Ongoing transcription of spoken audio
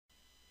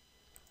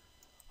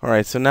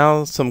Alright, so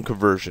now some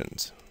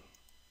conversions.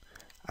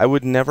 I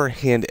would never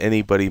hand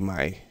anybody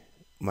my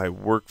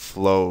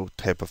workflow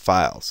type of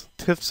files.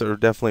 TIFFs are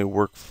definitely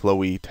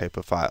workflowy type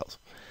of files.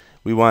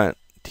 We want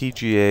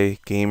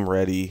TGA game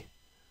ready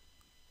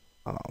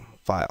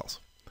files.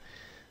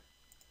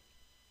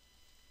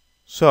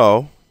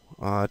 So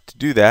to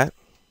do that,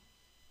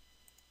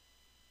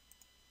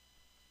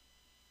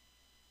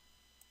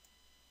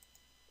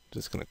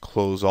 just going to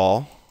close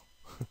all,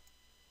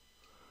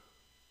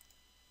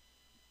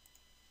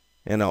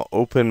 and I'll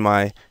open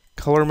my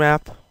color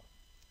map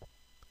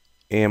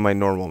and my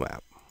normal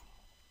map.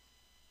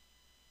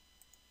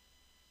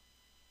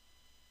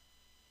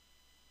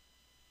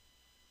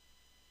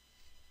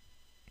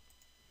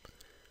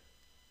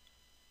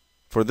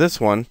 For this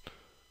one,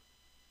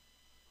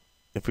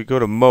 if we go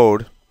to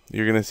mode,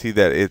 you're going to see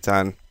that it's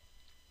on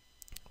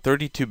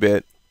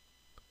 32-bit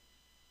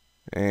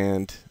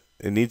and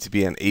it needs to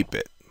be on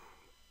 8-bit.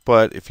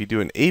 But if you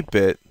do an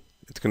 8-bit,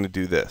 it's going to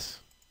do this.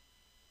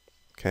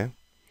 Okay?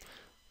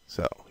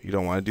 So you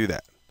don't want to do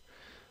that.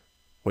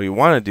 What you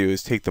want to do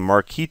is take the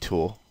marquee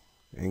tool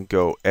and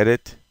go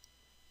edit,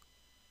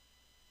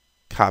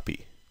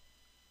 copy.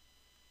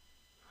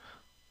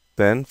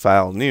 Then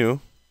file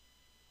new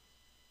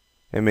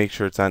and make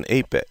sure it's on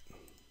 8-bit.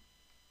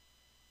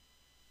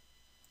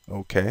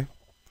 Okay.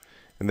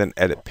 And then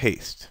edit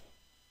paste.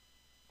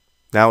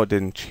 Now it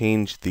didn't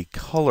change the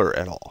color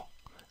at all.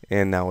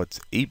 And now it's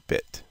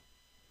 8-bit.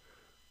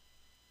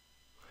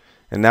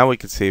 And now we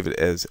can save it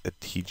as a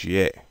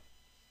TGA.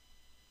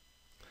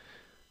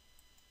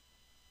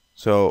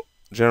 So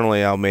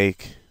generally I'll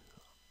make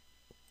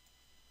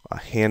a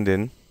hand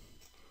in.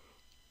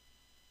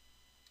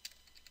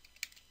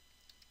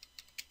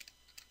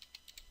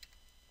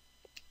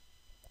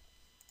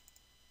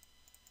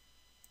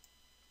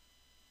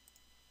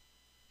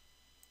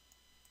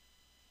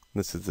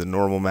 This is the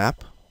normal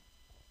map.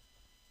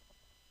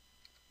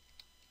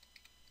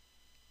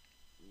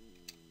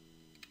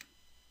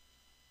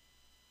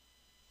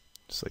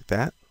 Just like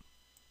that.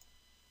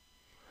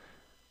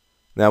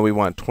 Now we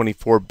want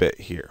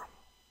 24-bit here.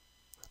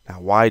 Now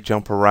why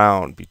jump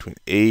around between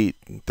 8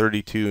 and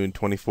 32 and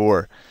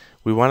 24?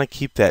 We want to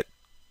keep that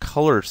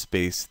color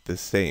space the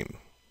same.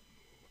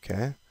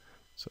 Okay?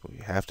 So we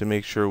have to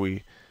make sure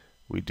we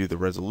do the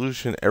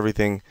resolution,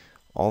 everything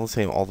all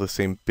the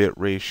same bit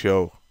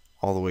ratio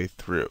all the way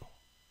through.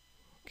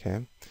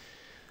 Okay?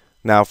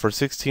 Now for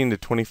 16 to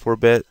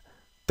 24-bit,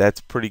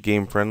 that's pretty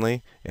game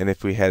friendly, and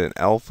if we had an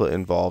alpha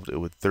involved, it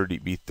would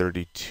be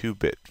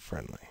 32-bit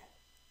friendly.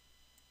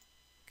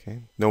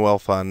 Okay? No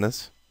alpha on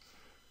this.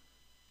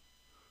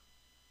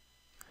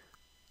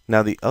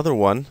 Now the other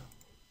one,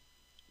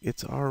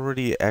 it's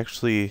already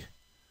actually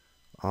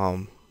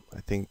I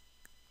think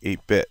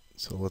 8-bit.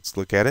 So let's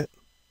look at it.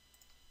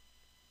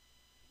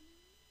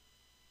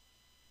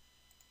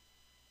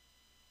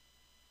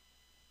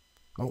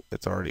 Oh,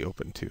 it's already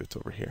open too. It's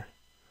over here.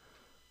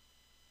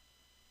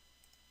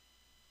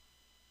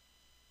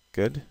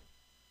 Good.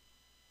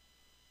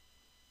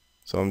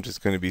 So I'm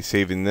just going to be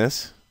saving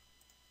this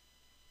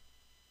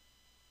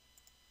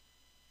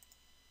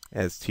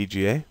as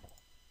TGA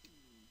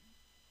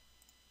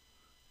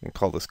and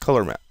call this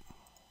color map.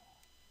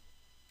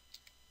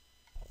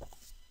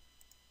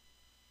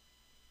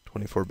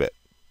 24-bit.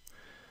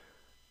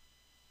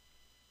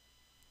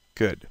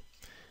 Good.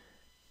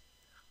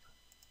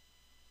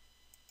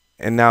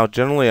 And now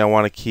generally I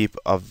want to keep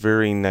a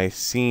very nice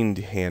scene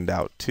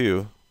handout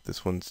too.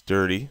 This one's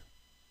dirty.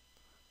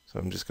 So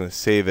I'm just going to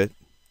save it.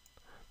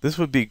 This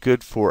would be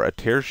good for a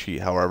tear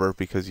sheet, however,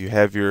 because you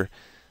have your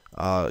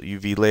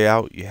UV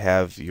layout, you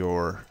have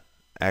your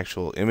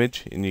actual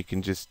image, and you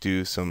can just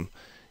do some,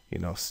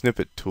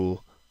 snippet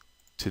tool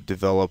to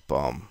develop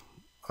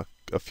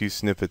a few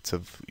snippets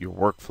of your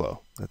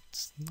workflow.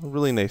 That's a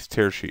really nice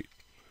tear sheet.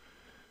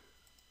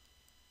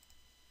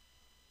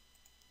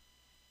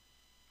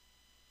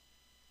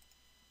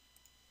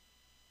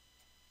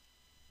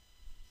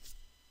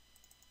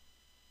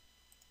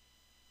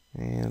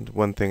 And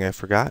one thing I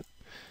forgot,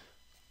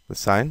 the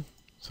sign.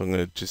 So I'm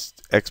going to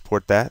just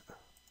export that.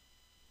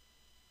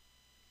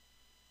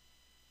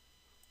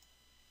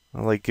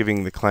 I like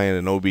giving the client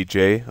an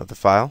OBJ of the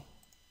file.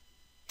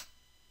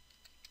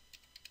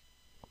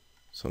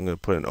 So I'm going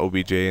to put an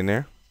OBJ in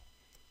there.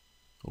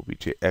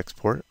 OBJ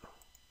export.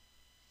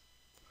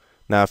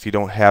 Now if you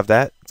don't have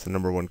that, it's the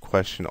 #1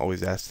 question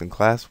always asked in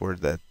class where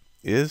that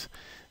is.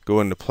 Go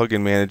into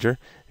Plugin Manager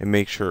and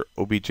make sure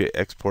OBJ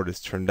export is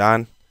turned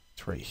on.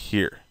 It's right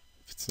here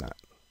if it's not.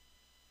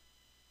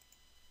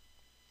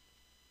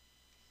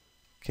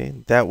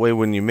 Okay, that way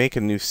when you make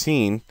a new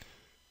scene,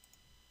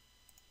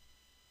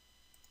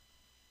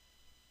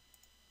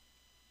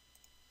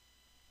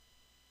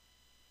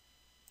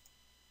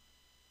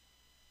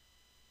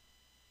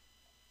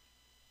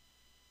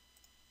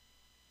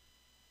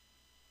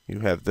 you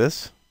have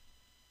this.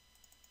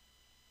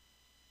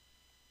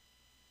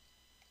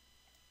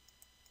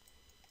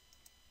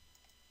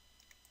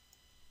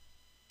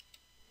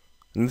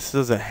 And this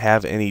doesn't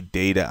have any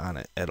data on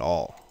it at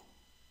all.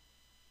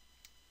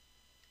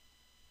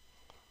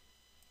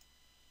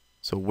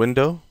 So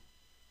window,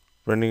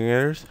 rendering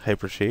errors,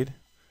 hypershade.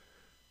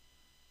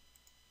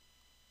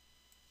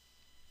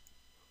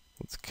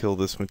 Let's kill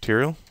this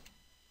material.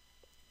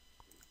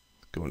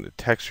 Go into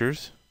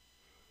textures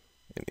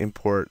and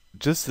import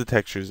just the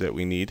textures that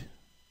we need.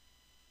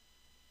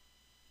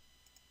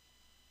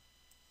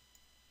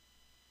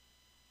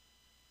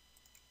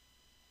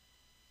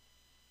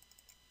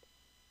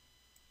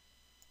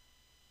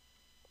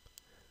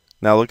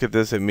 Now look at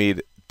this, it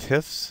made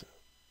TIFFs.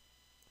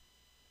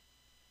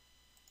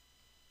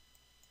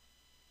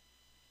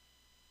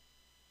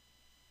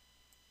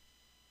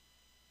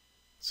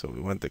 So we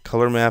want the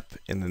color map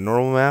and the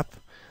normal map.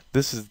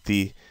 This is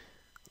the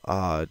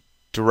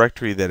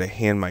directory that I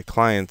hand my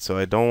clients, so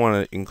I don't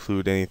want to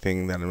include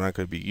anything that I'm not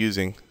going to be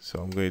using. So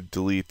I'm going to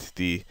delete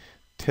the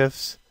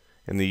TIFFs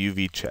and the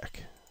UV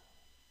check.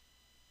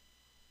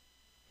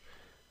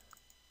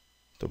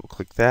 Double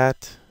click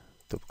that,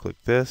 double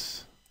click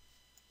this.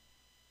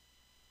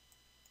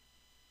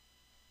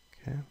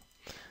 Okay.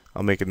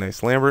 I'll make a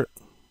nice Lambert.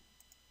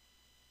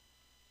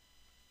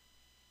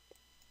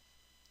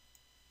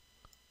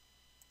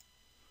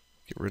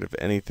 Get rid of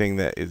anything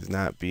that is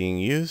not being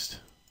used.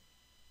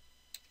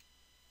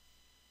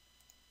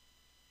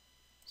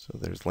 So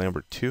there's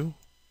Lambert 2.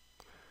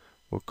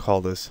 We'll call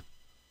this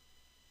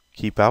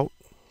keep out.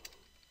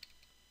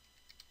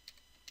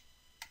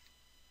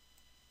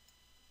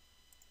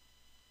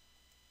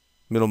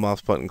 Middle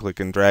mouse button,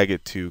 click and drag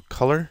it to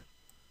color.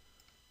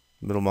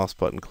 Middle mouse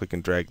button, click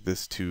and drag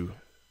this to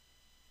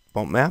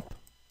bump map.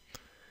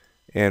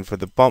 And for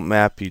the bump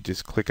map, you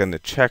just click on the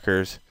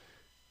checkers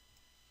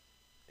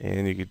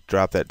and you could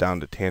drop that down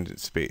to tangent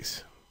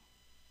space.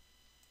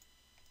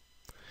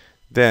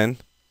 Then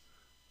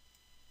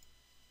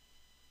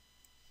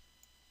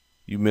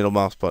you middle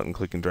mouse button,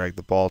 click and drag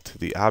the ball to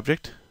the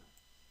object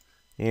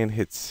and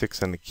hit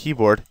 6 on the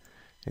keyboard,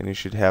 and you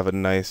should have a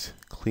nice,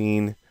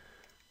 clean,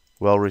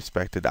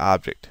 well-respected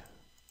object.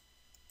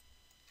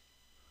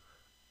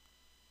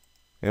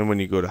 And when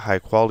you go to high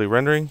quality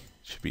rendering, it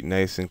should be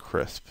nice and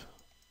crisp.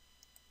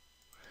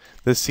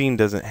 This scene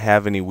doesn't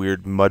have any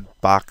weird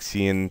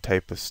Mudboxian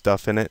type of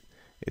stuff in it.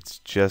 It's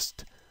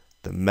just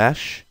the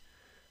mesh.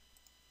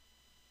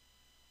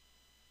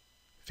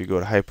 If you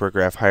go to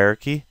hypergraph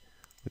hierarchy,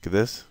 look at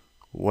this.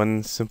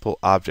 One simple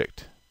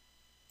object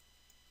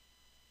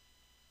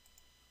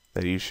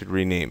that you should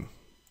rename.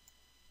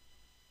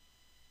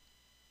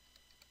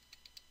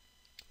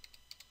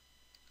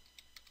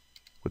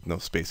 With no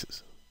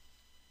spaces.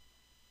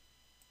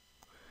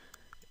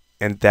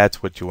 And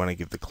that's what you want to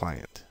give the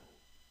client.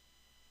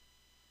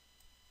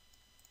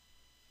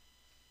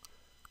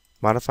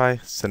 Modify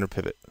center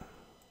pivot.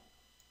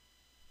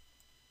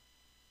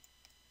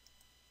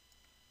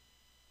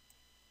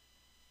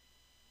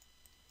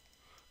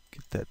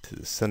 Get that to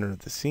the center of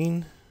the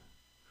scene.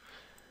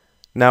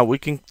 Now we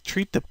can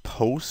treat the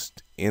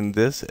post in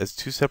this as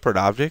two separate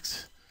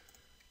objects,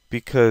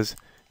 because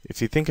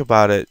if you think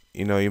about it,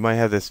 you know, you might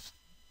have this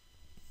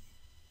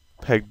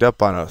pegged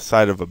up on a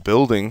side of a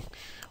building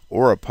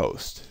or a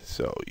post.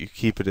 So you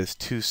keep it as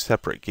two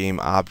separate game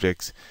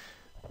objects,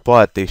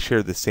 but they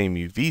share the same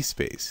UV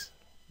space,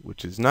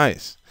 which is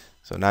nice.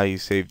 So now you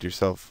saved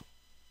yourself,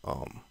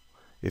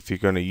 if you're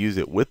going to use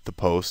it with the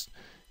post,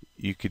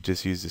 you could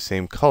just use the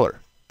same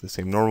color, the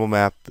same normal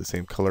map, the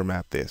same color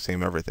map, the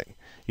same everything.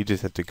 You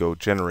just have to go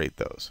generate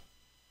those.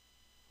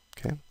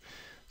 Okay.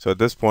 So at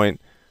this point,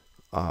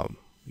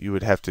 you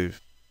would have to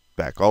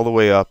back all the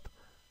way up,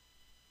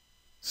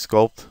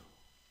 sculpt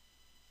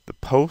the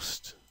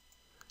post,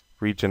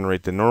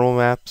 regenerate the normal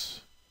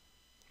maps,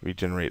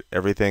 regenerate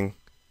everything,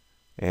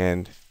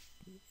 and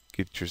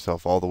get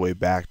yourself all the way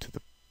back to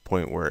the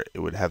point where it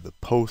would have the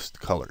post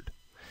colored.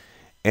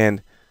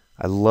 And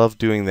I love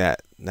doing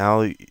that.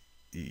 Now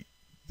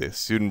the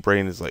student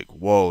brain is like,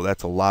 whoa,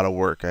 that's a lot of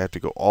work. I have to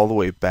go all the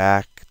way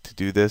back to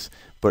do this.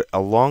 But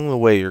along the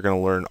way, you're going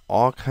to learn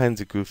all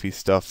kinds of goofy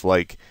stuff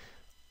like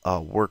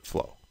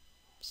workflow.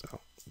 So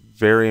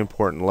very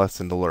important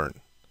lesson to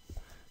learn.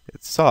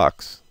 It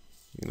sucks,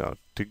 you know,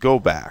 to go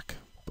back,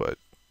 but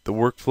the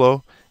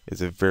workflow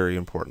is a very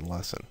important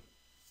lesson.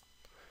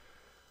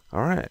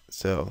 All right,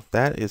 so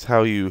that is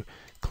how you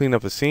clean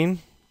up a scene,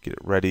 get it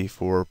ready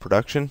for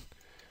production,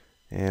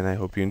 and I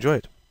hope you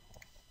enjoyed.